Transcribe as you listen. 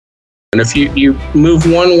And if you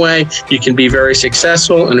move one way, you can be very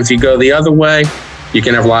successful. And if you go the other way, you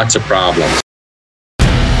can have lots of problems.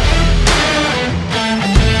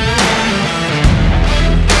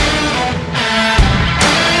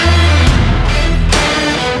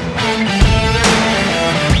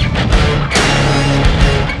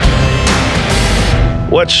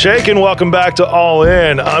 What's shaking? Welcome back to All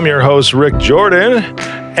In. I'm your host, Rick Jordan.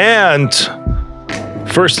 And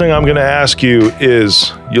first thing I'm going to ask you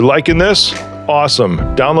is, you liking this? Awesome.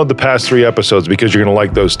 Download the past 3 episodes because you're going to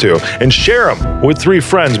like those too. And share them with 3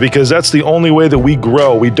 friends because that's the only way that we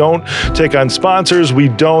grow. We don't take on sponsors. We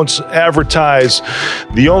don't advertise.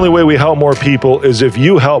 The only way we help more people is if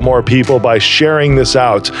you help more people by sharing this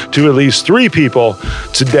out to at least 3 people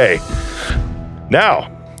today.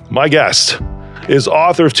 Now, my guest is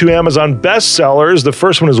author of 2 Amazon bestsellers. The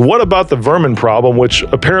first one is What About the Vermin Problem, which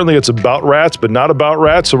apparently it's about rats, but not about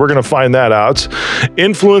rats, so we're going to find that out.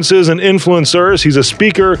 Influences and Influencers. He's a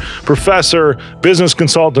speaker, professor, business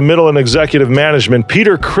consultant, middle and executive management.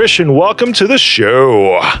 Peter Christian, welcome to the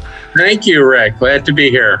show. Thank you, Rick. Glad to be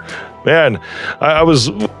here. Man, I was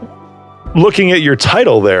looking at your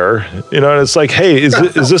title there, and it's like, hey, is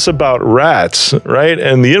this about rats, right?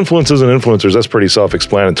 And the influences and influencers, that's pretty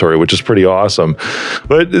self-explanatory, which is pretty awesome.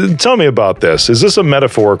 But tell me about this. Is this a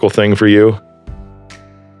metaphorical thing for you?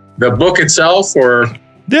 The book itself, or?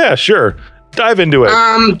 Yeah, sure. Dive into it.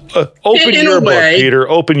 Open your book, Peter.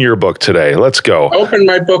 Open your book today. Let's go. Open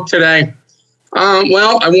my book today.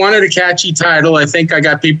 Well, I wanted a catchy title. I think I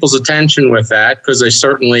got people's attention with that because they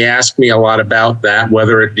certainly asked me a lot about that,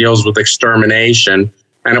 whether it deals with extermination.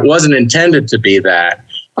 And it wasn't intended to be that.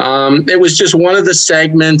 It was just one of the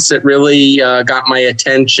segments that really got my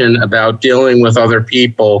attention about dealing with other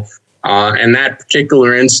people. And that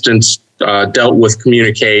particular instance dealt with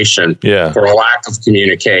communication, or a lack of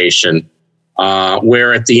communication.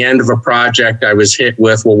 Where at the end of a project, I was hit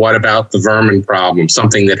with, well, what about the vermin problem?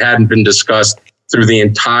 Something that hadn't been discussed through the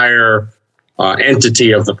entire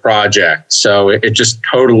entity of the project. So it just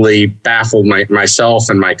totally baffled myself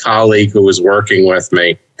and my colleague who was working with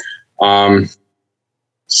me.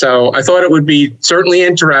 So I thought it would be certainly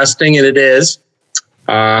interesting, and it is.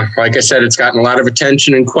 Like I said, it's gotten a lot of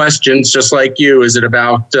attention and questions, just like you. Is it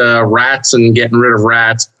about rats and getting rid of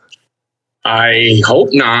rats? I hope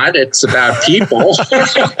not. It's about people.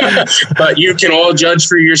 But you can all judge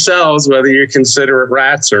for yourselves whether you consider it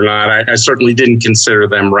rats or not. I certainly didn't consider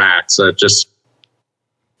them rats. Just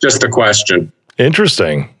a question.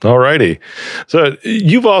 Interesting. All righty. So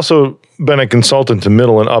you've also been a consultant to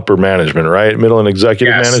middle and upper management, right? Middle and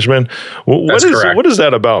executive management. What is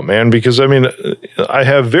that about, man? Because I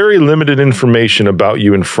have very limited information about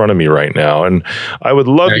you in front of me right now. And I would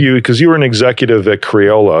love you, because you were an executive at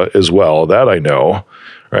Crayola as well. That I know,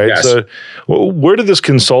 right? Yes. So where did this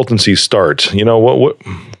consultancy start? What?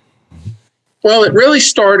 Well, it really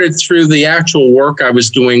started through the actual work I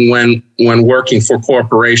was doing when working for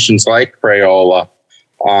corporations like Crayola.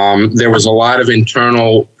 There was a lot of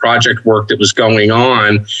internal project work that was going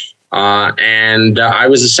on, and I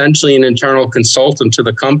was essentially an internal consultant to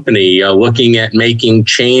the company, looking at making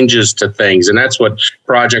changes to things. And that's what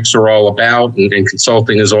projects are all about, and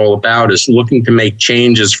consulting is all about, is looking to make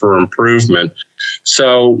changes for improvement.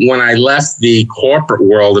 So when I left the corporate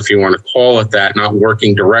world, if you want to call it that, not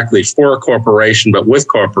working directly for a corporation, but with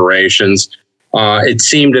corporations, it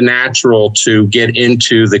seemed natural to get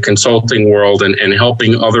into the consulting world and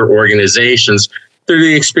helping other organizations through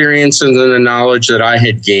the experience and the knowledge that I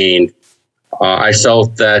had gained. I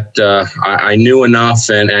felt that I knew enough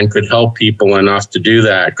and could help people enough to do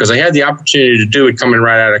that, because I had the opportunity to do it coming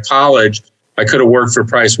right out of college. I could have worked for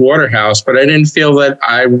Price Waterhouse, but I didn't feel that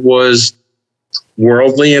I was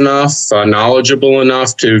worldly enough, knowledgeable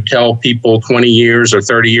enough to tell people 20 years or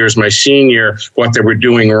 30 years my senior what they were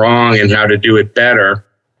doing wrong and how to do it better.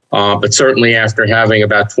 But certainly after having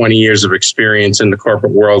about 20 years of experience in the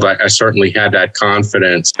corporate world, I certainly had that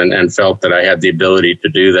confidence and felt that I had the ability to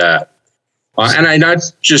do that. And I not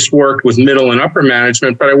just worked with middle and upper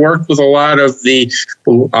management, but I worked with a lot of the,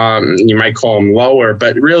 you might call them lower,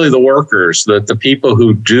 but really the workers, the people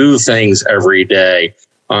who do things every day.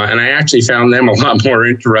 And I actually found them a lot more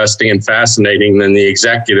interesting and fascinating than the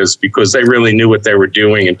executives, because they really knew what they were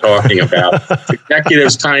doing and talking about.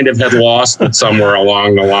 Executives kind of had lost it somewhere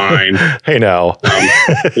along the line. Hey, now.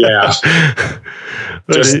 Yeah.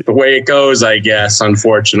 Just the way it goes, I guess,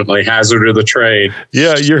 unfortunately. Hazard of the trade.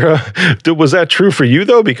 Yeah. Was that true for you,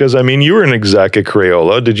 though? Because, you were an exec at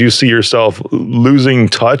Crayola. Did you see yourself losing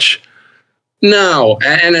touch? No.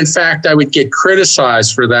 And in fact, I would get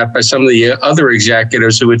criticized for that by some of the other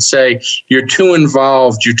executives who would say, you're too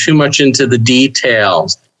involved, you're too much into the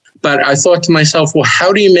details. But I thought to myself, well,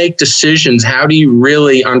 how do you make decisions? How do you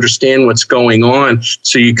really understand what's going on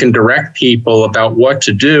so you can direct people about what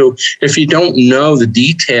to do if you don't know the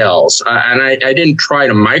details? And I didn't try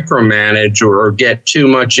to micromanage or get too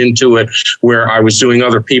much into it where I was doing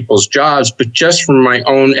other people's jobs, but just for my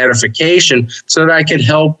own edification so that I could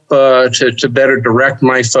help to better direct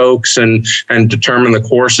my folks and determine the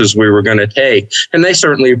courses we were going to take. And they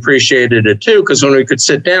certainly appreciated it too, because when we could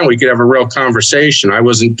sit down, we could have a real conversation. I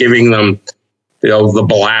wasn't giving them, the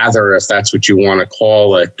blather, if that's what you want to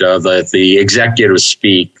call it, the executive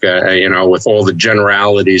speak, with all the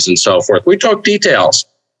generalities and so forth. We talked details.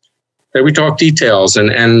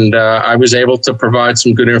 And I was able to provide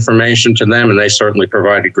some good information to them, and they certainly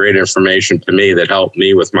provided great information to me that helped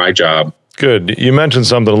me with my job. Good. You mentioned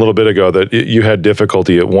something a little bit ago that you had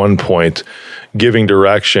difficulty at one point giving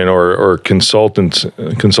direction or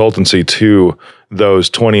consultancy to those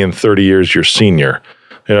 20 and 30 years your senior.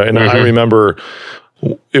 And I remember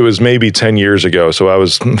it was maybe 10 years ago. So I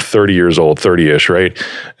was 30 years old, 30-ish, right?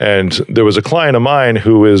 And there was a client of mine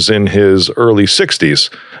who was in his early 60s.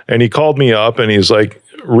 And he called me up and he's like,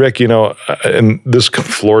 Rick, and this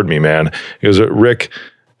floored me, man. He goes, Rick,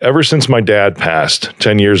 ever since my dad passed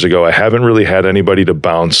 10 years ago, I haven't really had anybody to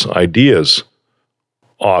bounce ideas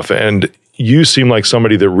off. And you seem like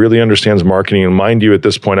somebody that really understands marketing. And mind you, at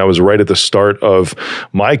this point, I was right at the start of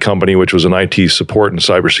my company, which was an IT support and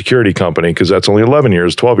cybersecurity company, because that's only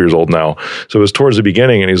 12 years old now. So it was towards the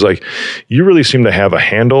beginning. And he's like, you really seem to have a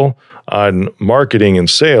handle on marketing and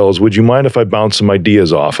sales. Would you mind if I bounce some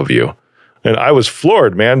ideas off of you? And I was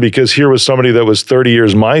floored, man, because here was somebody that was 30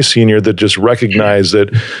 years my senior that just recognized that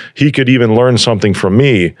he could even learn something from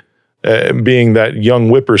me, being that young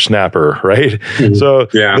whippersnapper, right? Mm-hmm. So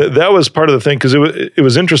that was part of the thing, because it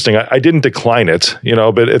was interesting. I didn't decline it,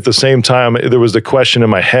 but at the same time, there was the question in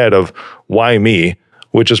my head of why me,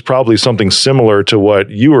 which is probably something similar to what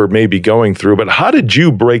you were maybe going through. But how did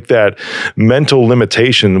you break that mental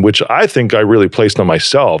limitation, which I think I really placed on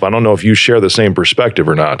myself? I don't know if you share the same perspective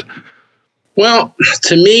or not. Well,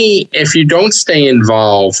 to me, if you don't stay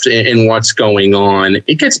involved in what's going on,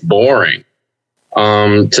 it gets boring.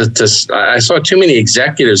 I saw too many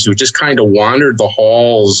executives who just kind of wandered the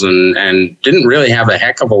halls and didn't really have a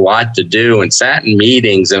heck of a lot to do and sat in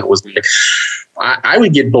meetings, and it was like, I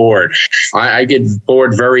would get bored. I get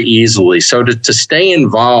bored very easily. So to stay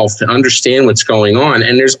involved, to understand what's going on,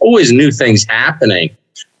 and there's always new things happening.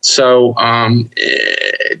 So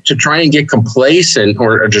to try and get complacent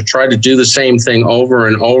or to try to do the same thing over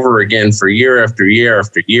and over again for year after year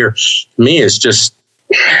after year, to me, is just,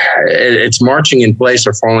 it's marching in place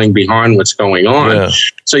or falling behind what's going on. Yeah.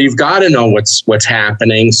 So you've got to know what's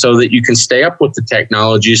happening so that you can stay up with the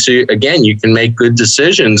technology. So again, you can make good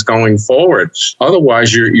decisions going forward.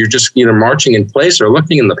 Otherwise, you're just either marching in place or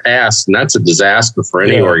looking in the past, and that's a disaster for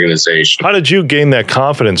any organization. How did you gain that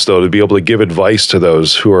confidence, though, to be able to give advice to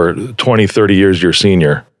those who are 20, 30 years your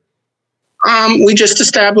senior? We just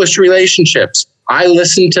established relationships. I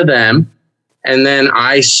listened to them, and then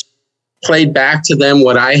I played back to them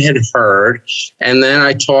what I had heard, and then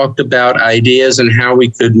I talked about ideas and how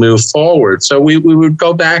we could move forward. So we would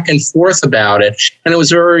go back and forth about it, and it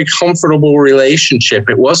was a very comfortable relationship.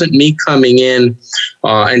 It wasn't me coming in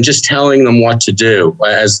and just telling them what to do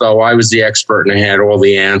as though I was the expert and I had all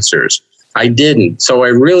the answers. I didn't. So I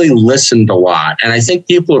really listened a lot, and I think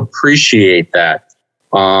people appreciate that.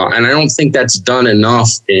 And I don't think that's done enough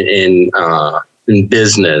in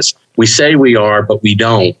business. We say we are, but we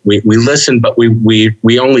don't. We listen, but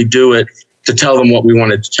we only do it to tell them what we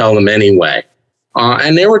wanted to tell them anyway.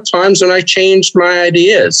 And there were times when I changed my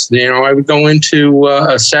ideas. I would go into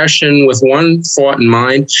a session with one thought in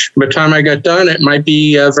mind. By the time I got done, it might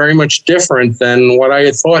be very much different than what I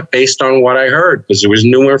had thought based on what I heard, because there was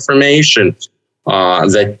new information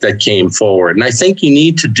that came forward. And I think you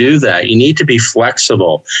need to do that. You need to be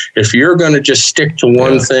flexible. If you're going to just stick to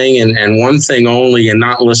one thing and one thing only and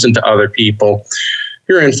not listen to other people,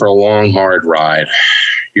 you're in for a long, hard ride.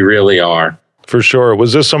 You really are. For sure.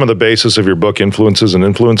 Was this some of the basis of your book, Influences and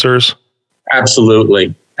Influencers?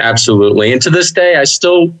 Absolutely. Absolutely. And to this day, I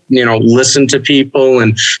still, listen to people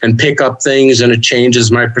and pick up things, and it changes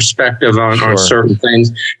my perspective on certain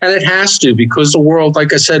things. And it has to, because the world,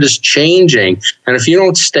 like I said, is changing. And if you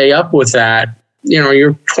don't stay up with that,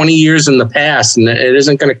 you're 20 years in the past, and it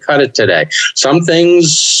isn't going to cut it today. Some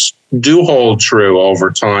things do hold true over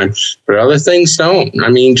time, but other things don't. I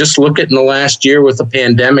mean, just look at in the last year with the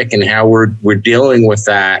pandemic and how we're dealing with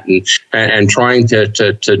that and trying to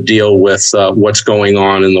deal with what's going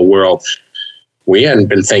on in the world. we hadn't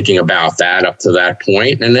been thinking about that up to that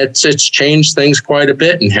point, and it's changed things quite a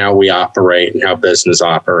bit in how we operate and how business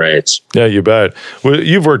operates. Yeah, you bet. Well,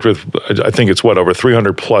 you've worked with, I think it's over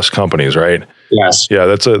 300 plus companies, right? Yes. Yeah,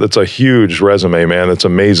 that's a huge resume, man. That's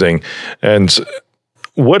amazing. And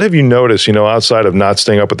what have you noticed, outside of not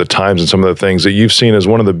staying up with the times and some of the things that you've seen as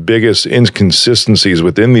one of the biggest inconsistencies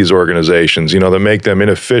within these organizations, that make them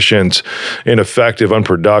inefficient, ineffective,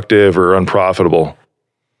 unproductive, or unprofitable?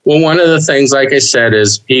 Well, one of the things, like I said,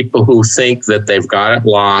 is people who think that they've got it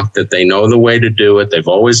locked, that they know the way to do it. They've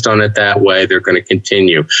always done it that way. They're going to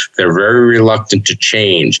continue. They're very reluctant to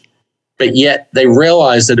change. But yet they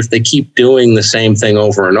realize that if they keep doing the same thing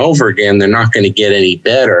over and over again, they're not going to get any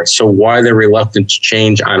better. So why they're reluctant to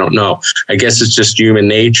change, I don't know. I guess it's just human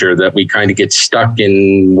nature that we kind of get stuck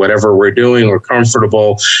in whatever we're doing. We're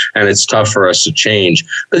comfortable, and it's tough for us to change.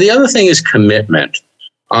 But the other thing is commitment.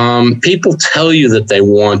 People tell you that they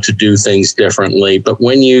want to do things differently, but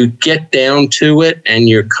when you get down to it and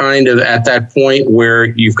you're kind of at that point where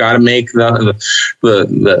you've got to make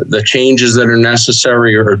the changes that are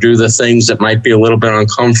necessary or do the things that might be a little bit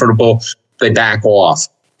uncomfortable, they back off.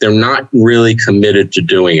 They're not really committed to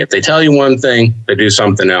doing it. They tell you one thing, they do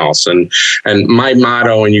something else. And my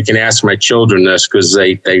motto, and you can ask my children this because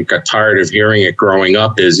they got tired of hearing it growing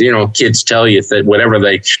up, is, kids tell you that whatever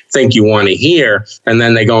they think you want to hear, and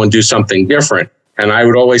then they go and do something different. And I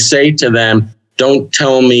would always say to them, don't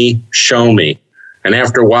tell me, show me. And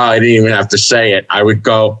after a while, I didn't even have to say it. I would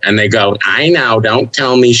go and they go, I know, don't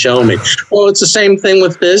tell me, show me. Well, it's the same thing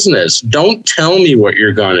with business. Don't tell me what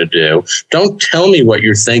you're going to do. Don't tell me what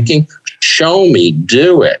you're thinking. Show me,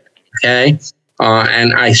 do it. Okay.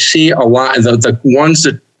 And I see a lot of the ones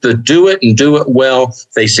that do it and do it well,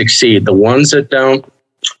 they succeed. The ones that don't,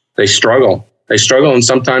 they struggle. They struggle. And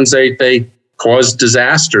sometimes they cause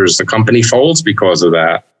disasters. The company folds because of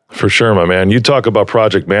that. For sure, my man. You talk about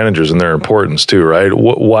project managers and their importance too, right?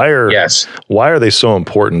 Why are they so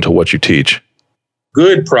important to what you teach?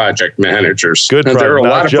 Good project managers. There are a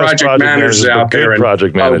lot of project managers out there. Good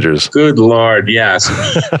project managers. Good Lord, yes.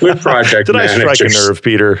 Good project managers. Did I strike a nerve,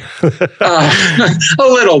 Peter? A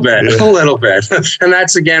little bit. And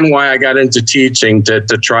that's, again, why I got into teaching, to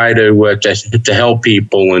try to help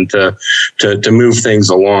people and to move things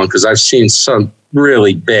along, because I've seen some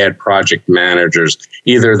really bad project managers.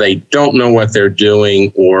 Either they don't know what they're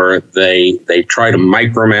doing, or they try to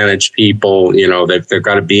micromanage people. They've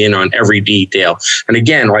got to be in on every detail. And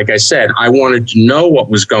again, like I said, I wanted to know what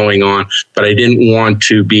was going on, but I didn't want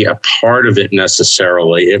to be a part of it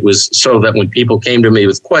necessarily. It was so that when people came to me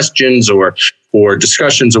with questions or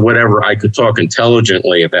discussions or whatever, I could talk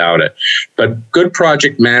intelligently about it. But good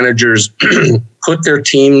project managers put their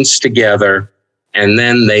teams together, and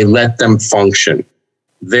then they let them function.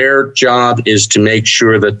 Their job is to make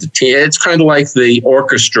sure that the team, it's kind of like the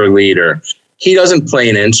orchestra leader. He doesn't play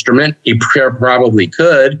an instrument. He probably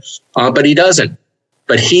could, but he doesn't.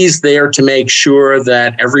 But he's there to make sure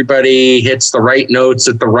that everybody hits the right notes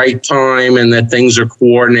at the right time and that things are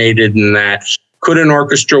coordinated and that. Could an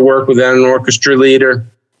orchestra work without an orchestra leader?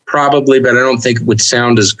 Probably, but I don't think it would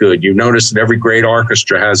sound as good. You notice that every great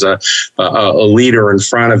orchestra has a leader in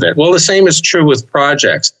front of it. Well, the same is true with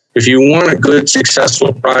projects. If you want a good,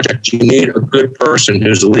 successful project, you need a good person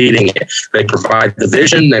who's leading it. They provide the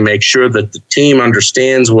vision. They make sure that the team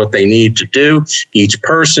understands what they need to do. Each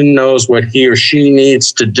person knows what he or she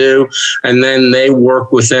needs to do. And then they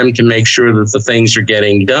work with them to make sure that the things are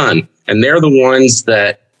getting done. And they're the ones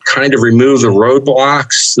that kind of remove the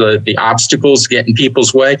roadblocks, the obstacles get in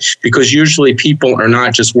people's way, because usually people are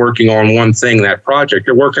not just working on one thing, that project.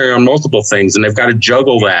 They're working on multiple things, and they've got to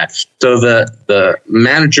juggle that. So the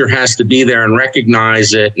manager has to be there and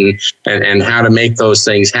recognize it and how to make those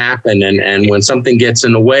things happen. And when something gets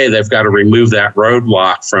in the way, they've got to remove that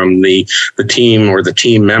roadblock from the team or the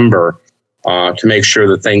team member. To make sure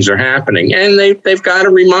that things are happening. And they've got to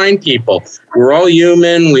remind people, we're all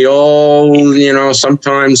human. We all,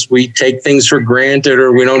 sometimes we take things for granted,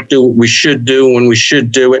 or we don't do what we should do when we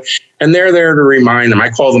should do it. And they're there to remind them. I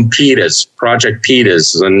call them PETAs, Project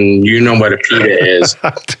PETAs, and you know what a PETA is.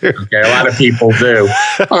 Okay, a lot of people do.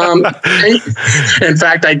 In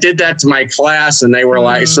fact, I did that to my class, and they were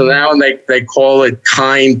like, so now they call it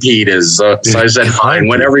kind PETAs. So I said, fine,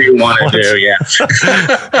 whatever you want to do, yeah.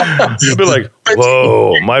 You'd be like,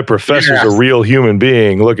 whoa, my professor's a real human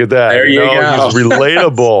being. Look at that. There you go. He's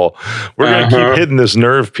relatable. We're going to keep hitting this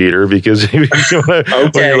nerve, Peter, because when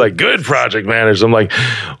you're like, good project managers, I'm like,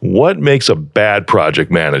 what makes a bad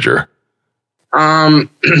project manager?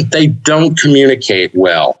 They don't communicate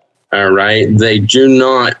well. All right. They do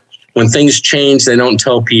not, when things change, they don't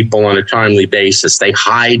tell people on a timely basis. They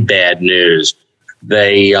hide bad news.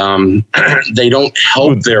 They they don't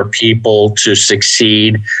help their people to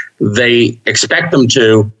succeed. They expect them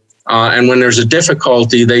to. And when there's a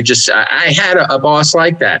difficulty, I had a boss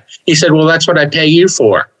like that. He said, well, that's what I pay you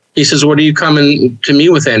for. He says, what are you coming to me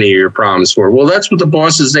with any of your problems for? Well, that's what the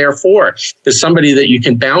boss is there for, is somebody that you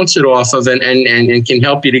can bounce it off of and can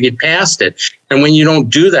help you to get past it. And when you don't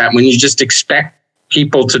do that, when you just expect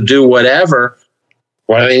people to do whatever,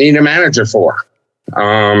 what do they need a manager for?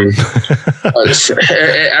 I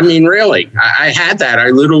mean, really, I had that.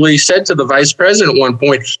 I literally said to the vice president at one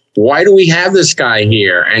point, why do we have this guy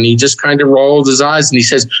here? And he just kind of rolled his eyes and he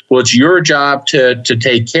says, well, it's your job to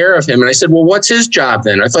take care of him. And I said, well, what's his job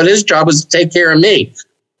then? I thought his job was to take care of me.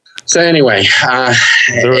 So anyway, there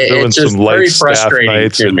it's been just some late very staff frustrating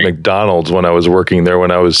nights to at me. McDonald's when I was working there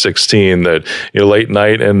when I was 16 that, late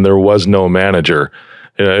night and there was no manager.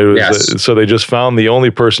 It was, Yes. So they just found the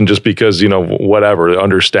only person just because, whatever,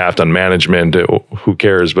 understaffed on management, who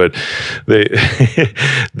cares? But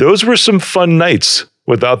those were some fun nights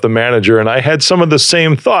without the manager. And I had some of the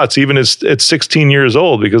same thoughts, even at 16 years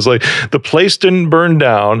old, because the place didn't burn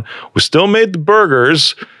down. We still made the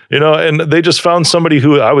burgers. And they just found somebody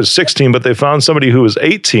I was 16, but they found somebody who was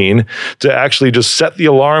 18 to actually just set the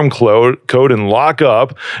alarm code and lock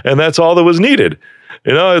up. And that's all that was needed.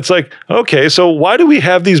 It's like, okay, so why do we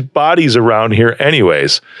have these bodies around here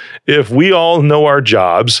anyways? If we all know our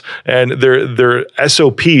jobs and they're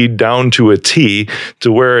SOP down to a T,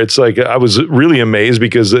 to where it's like, I was really amazed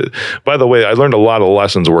because, by the way, I learned a lot of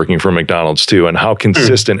lessons working for McDonald's too, and how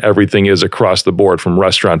consistent everything is across the board from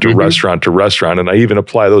restaurant to restaurant to restaurant. And I even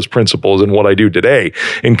apply those principles in what I do today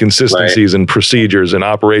in consistencies and procedures and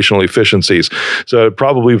operational efficiencies. So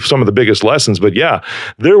probably some of the biggest lessons, but yeah,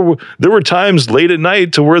 there were times late at night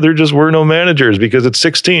to where there just were no managers because at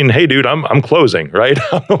 16, hey dude, I'm closing, right?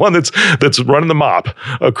 I'm the one that's running the mop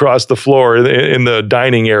across the floor in the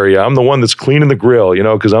dining area. I'm the one that's cleaning the grill,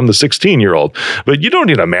 because I'm the 16-year-old. But you don't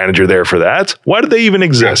need a manager there for that. Why do they even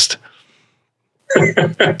exist?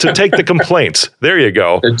 To take the complaints. There you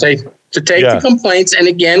go. To take the complaints, and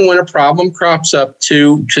again, when a problem crops up,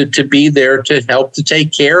 to be there to help to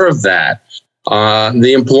take care of that.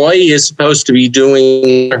 The employee is supposed to be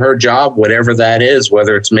doing her job, whatever that is,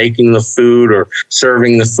 whether it's making the food or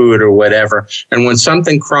serving the food or whatever. And when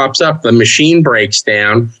something crops up, the machine breaks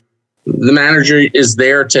down, the manager is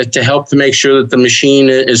there to help to make sure that the machine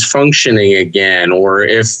is functioning again, or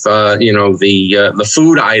if the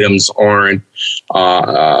food items aren't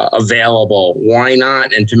available, why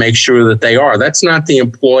not? And to make sure that they are. That's not the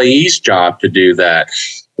employee's job to do that.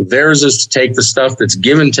 Theirs is to take the stuff that's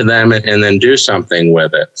given to them and then do something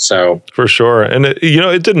with it. So for sure. And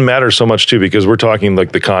it didn't matter so much too, because we're talking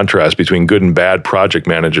like the contrast between good and bad project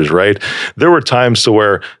managers, right? There were times to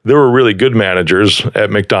where there were really good managers at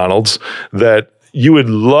McDonald's that you would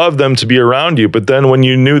love them to be around you. But then when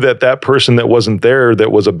you knew that person that wasn't there,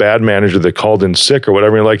 that was a bad manager that called in sick or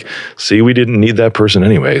whatever, you're like, see, we didn't need that person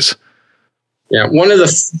anyways. Yeah. One of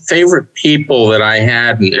the favorite people that I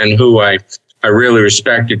had and who I really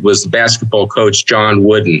respected was the basketball coach, John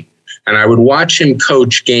Wooden. And I would watch him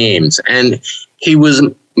coach games, and he was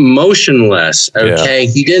motionless. Okay.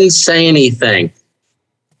 Yeah. He didn't say anything,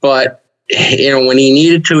 but when he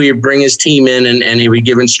needed to, he'd bring his team in and he would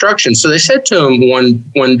give instructions. So they said to him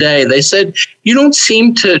one day, they said, you don't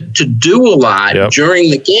seem to do a lot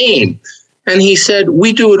during the game. And he said,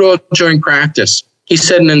 we do it all during practice. He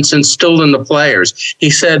said, and it's instilled in the players. He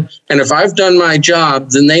said, and if I've done my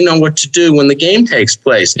job, then they know what to do when the game takes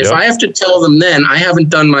place. Yep. If I have to tell them then I haven't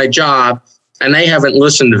done my job and they haven't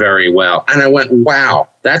listened very well. And I went, wow,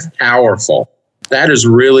 that's powerful. That is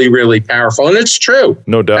really, really powerful. And it's true.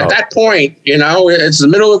 No doubt. At that point, it's the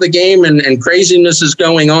middle of the game and craziness is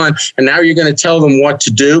going on. And now you're going to tell them what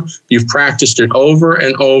to do. You've practiced it over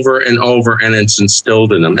and over and over, and it's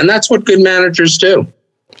instilled in them. And that's what good managers do.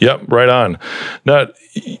 Yep, right on. Now,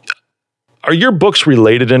 are your books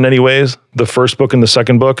related in any ways? The first book and the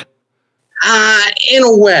second book? In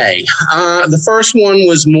a way. The first one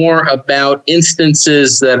was more about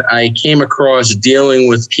instances that I came across dealing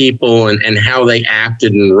with people and how they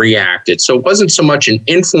acted and reacted. So it wasn't so much an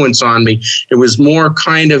influence on me. It was more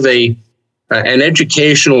kind of an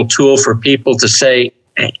educational tool for people to say,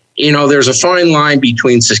 there's a fine line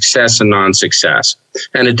between success and non-success.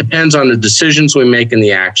 And it depends on the decisions we make and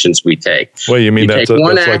the actions we take. Well, you mean that's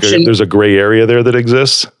like there's a gray area there that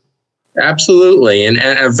exists? Absolutely. And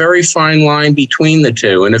a very fine line between the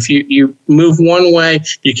two. And if you move one way,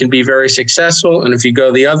 you can be very successful. And if you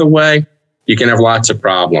go the other way, you can have lots of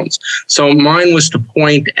problems. So mine was to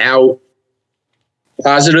point out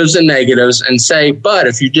positives and negatives, and say, but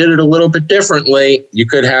if you did it a little bit differently, you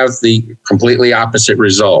could have the completely opposite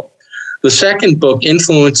result. The second book,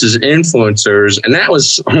 Influences Influencers, and that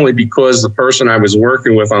was only because the person I was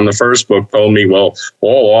working with on the first book told me, well,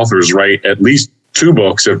 all authors write at least 2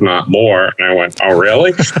 books, if not more. And I went, oh,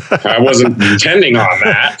 really? I wasn't intending on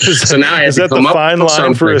that. So now I have to come up with something. Is that the fine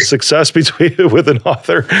line for a success with an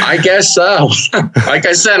author? I guess so. Like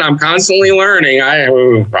I said, I'm constantly learning.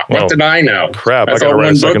 What did I know? Crap, I thought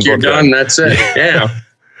one book, you're done. That's it. Yeah.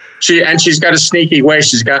 She's got a sneaky way.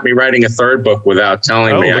 She's got me writing a 3rd book without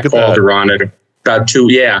telling me. I called her on it about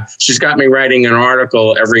 2. Yeah. She's got me writing an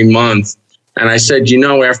article every month. And I said,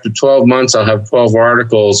 after 12 months, I'll have 12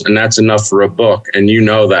 articles, and that's enough for a book. And you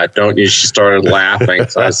know that, don't you? She started laughing.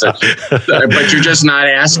 So I said, but you're just not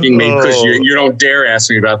asking me because you don't dare ask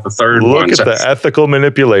me about the 3rd one. Look at the ethical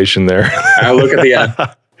manipulation there. I look at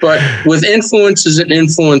the But with Influences and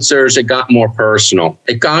Influencers, it got more personal.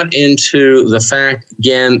 It got into the fact,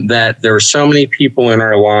 again, that there are so many people in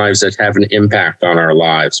our lives that have an impact on our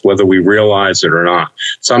lives, whether we realize it or not.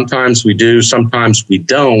 Sometimes we do, sometimes we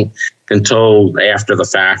don't until after the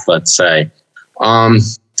fact, let's say.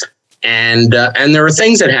 And there are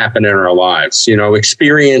things that happen in our lives,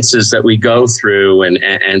 experiences that we go through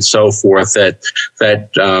and so forth that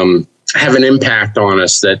have an impact on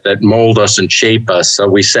us, that mold us and shape us. So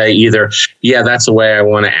we say either, yeah, that's the way I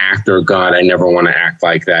want to act, or God, I never want to act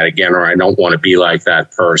like that again, or I don't want to be like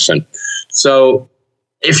that person. So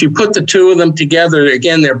if you put the 2 of them together,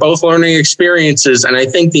 again, they're both learning experiences. And I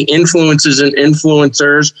think the Influences and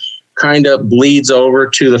Influencers kind of bleeds over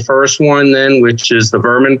to the first one then, which is the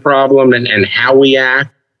vermin problem and how we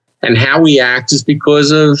act. And how we act is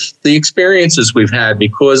because of the experiences we've had,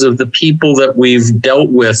 because of the people that we've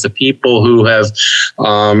dealt with, the people who have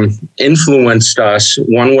influenced us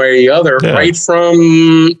one way or the other, right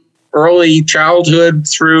from early childhood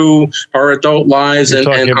through our adult lives. You're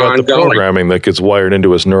talking about ongoing. The programming that gets wired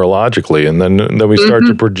into us neurologically, and then we start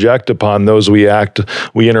to project upon those we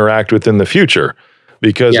interact with in the future.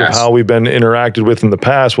 Because of how we've been interacted with in the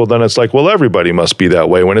past, well, then it's like, well, everybody must be that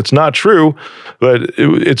way, when it's not true, but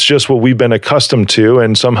it's just what we've been accustomed to,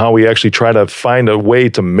 and somehow we actually try to find a way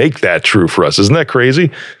to make that true for us. Isn't that crazy?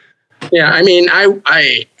 Yeah, I mean,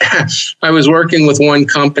 I was working with one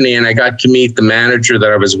company, and I got to meet the manager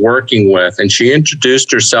that I was working with, and she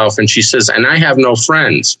introduced herself, and she says, and I have no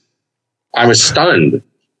friends. I was stunned.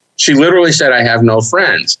 She literally said, I have no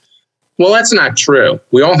friends. Well, that's not true.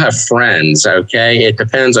 We all have friends, okay? It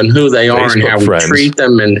depends on who they are and how we treat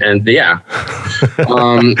them. And yeah.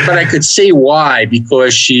 But I could see why,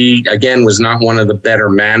 because she, again, was not one of the better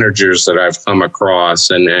managers that I've come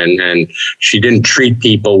across. And she didn't treat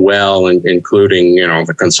people well, including,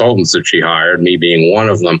 the consultants that she hired, me being one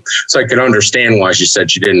of them. So I could understand why she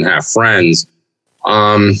said she didn't have friends.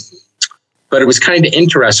 But it was kind of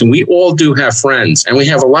interesting. We all do have friends, and we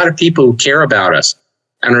have a lot of people who care about us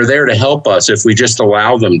and are there to help us if we just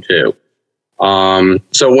allow them to.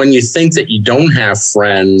 So when you think that you don't have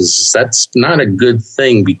friends, that's not a good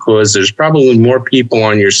thing, because there's probably more people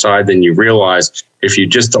on your side than you realize if you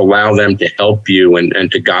just allow them to help you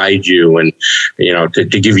and to guide you and, to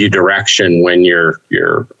give you direction when you're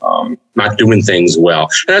not doing things well.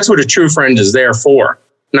 And that's what a true friend is there for.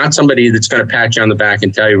 Not somebody that's going to pat you on the back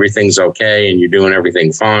and tell you everything's okay and you're doing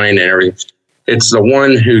everything fine and everything. It's the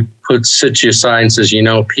one who sits you aside and says,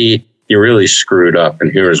 Pete, you really screwed up,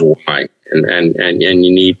 and here's why. And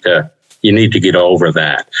you need to get over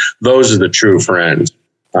that. Those are the true friends.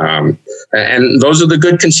 And those are the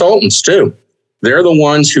good consultants too. They're the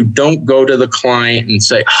ones who don't go to the client and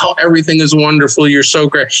say, oh, everything is wonderful, you're so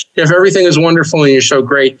great. If everything is wonderful and you're so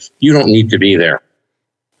great, you don't need to be there.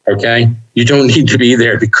 Okay? You don't need to be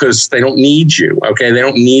there, because they don't need you. Okay? They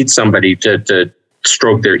don't need somebody to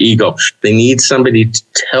stroke their ego. They need somebody to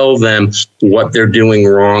tell them what they're doing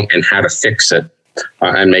wrong and how to fix it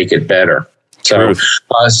and make it better. So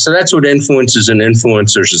that's what Influences and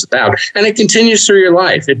Influencers is about. And it continues through your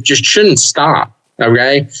life. It just shouldn't stop.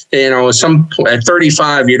 Okay. At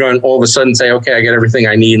 35, you don't all of a sudden say, okay, I got everything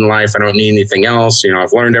I need in life. I don't need anything else.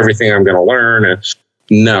 I've learned everything I'm going to learn. And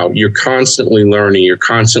no, you're constantly learning. You're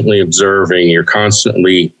constantly observing. You're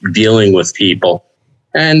constantly dealing with people.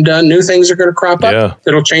 And new things are going to crop up. Yeah.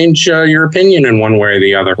 It'll change your opinion in one way or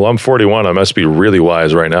the other. Well, I'm 41. I must be really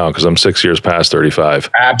wise right now, because I'm 6 years past 35.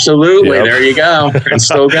 Absolutely. Yep. There you go. And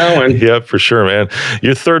still going. Yep, for sure, man.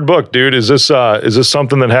 Your 3rd book, dude, is this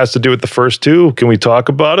something that has to do with the first 2? Can we talk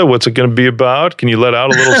about it? What's it going to be about? Can you let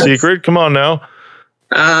out a little secret? Come on now.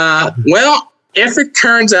 Well, if it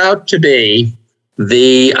turns out to be,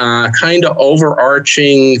 the kind of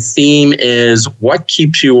overarching theme is what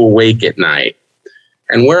keeps you awake at night.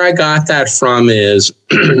 And where I got that from is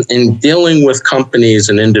in dealing with companies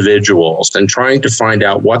and individuals and trying to find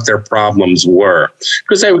out what their problems were.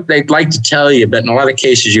 Because they'd like to tell you, but in a lot of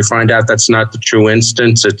cases you find out that's not the true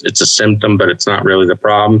instance. It's a symptom, but it's not really the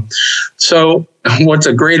problem. So what's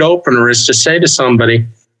a great opener is to say to somebody,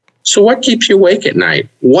 so what keeps you awake at night?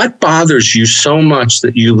 What bothers you so much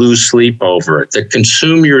that you lose sleep over it, that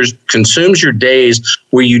consumes your days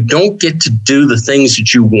where you don't get to do the things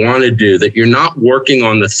that you want to do, that you're not working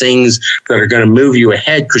on the things that are going to move you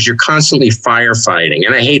ahead because you're constantly firefighting?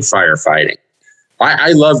 And I hate firefighting.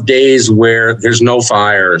 I love days where there's no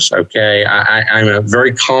fires, okay? I'm a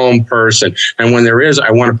very calm person. And when there is,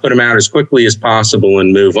 I want to put them out as quickly as possible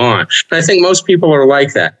and move on. And I think most people are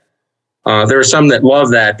like that. There are some that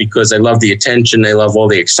love that because they love the attention, they love all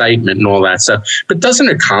the excitement and all that stuff, but it doesn't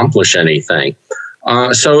accomplish anything.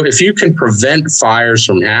 So if you can prevent fires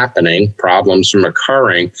from happening, problems from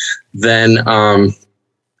occurring, then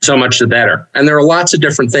so much the better. And there are lots of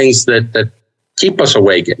different things that keep us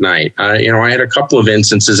awake at night. I had a couple of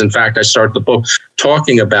instances. In fact, I start the book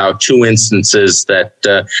talking about 2 instances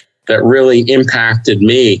that really impacted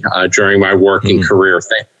me during my working career.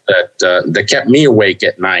 That kept me awake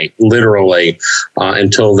at night, literally,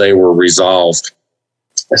 until they were resolved.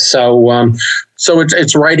 So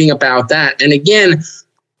it's writing about that. And again,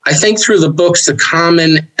 I think through the books, the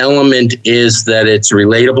common element is that it's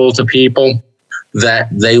relatable to people, that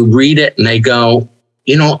they read it and they go,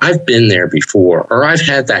 I've been there before, or I've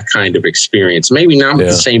had that kind of experience. Maybe not with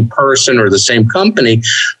the same person or the same company,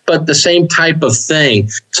 but the same type of thing.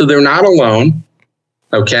 So they're not alone.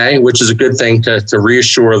 Okay, which is a good thing to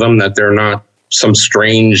reassure them that they're not some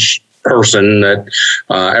strange person, that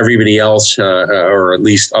everybody else, or at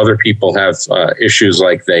least other people, have issues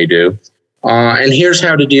like they do. And here's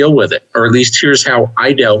how to deal with it, or at least here's how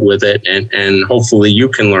I dealt with it. And hopefully you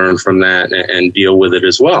can learn from that and deal with it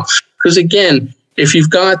as well. Because again, if you've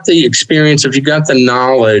got the experience, if you've got the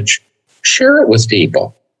knowledge, share it with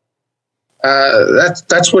people.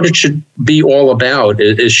 That's what it should be all about,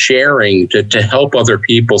 is sharing to help other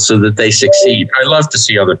people so that they succeed. I love to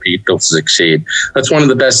see other people succeed. That's one of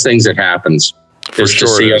the best things that happens, to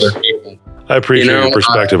see other people. I appreciate your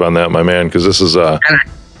perspective on that, my man, because this is and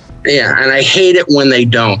I hate it when they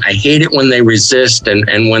don't. I hate it when they resist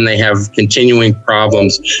and when they have continuing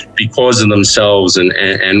problems because of themselves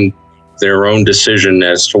and their own decision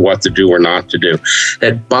as to what to do or not to do.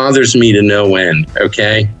 That bothers me to no end,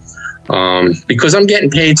 okay? Because I'm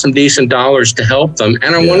getting paid some decent dollars to help them,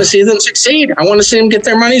 and I want to see them succeed. I want to see them get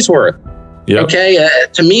their money's worth. Yep. Okay,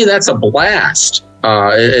 to me, that's a blast,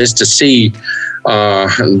 is to see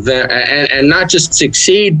that, and not just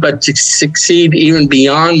succeed, but to succeed even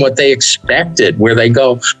beyond what they expected, where they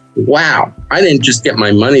go, wow, I didn't just get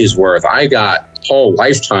my money's worth. I got whole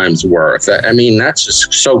lifetime's worth. I mean, that's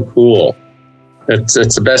just so cool. It's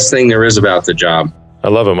the best thing there is about the job. I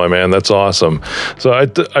love it, my man. That's awesome. So I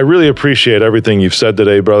really appreciate everything you've said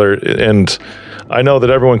today, brother. And I know that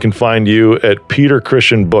everyone can find you at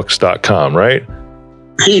PeterChristianBooks.com, right?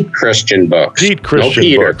 Pete Christian Books. Pete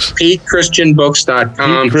Christian Books.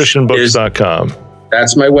 PeteChristianBooks.com. PeteChristianBooks.com.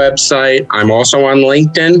 That's my website. I'm also on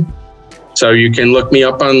LinkedIn. So you can look me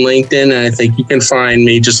up on LinkedIn, and I think you can find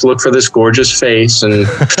me. Just look for this gorgeous face. And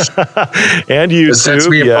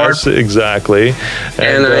YouTube, yes, exactly.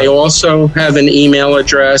 And I also have an email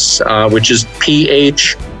address, which is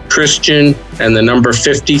phchristian and the number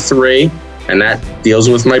 53, and that deals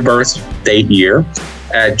with my birth date year,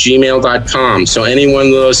 at gmail.com. So any one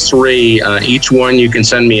of those 3, each one you can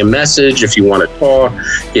send me a message if you want to talk,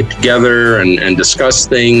 get together and discuss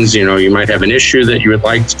things. You might have an issue that you would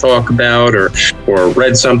like to talk about, or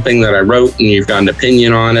read something that I wrote and you've got an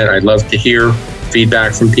opinion on it. I'd love to hear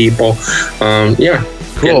feedback from people.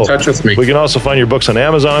 Cool. Get in touch with me. We can also find your books on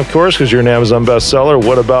Amazon, of course, because you're an Amazon bestseller.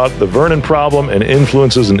 What About the Vernon Problem and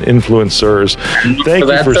Influences and Influencers? Thank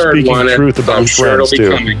you for speaking truth about friends,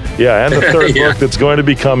 too. Yeah, and the third book that's going to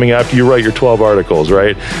be coming after you write your 12 articles,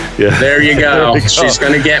 right? Yeah. There you go. She's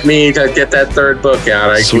going to get me to get that third book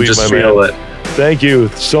out. I can just feel it. Thank you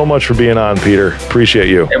so much for being on, Peter. Appreciate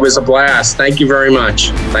you. It was a blast. Thank you very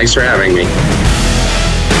much. Thanks for having me.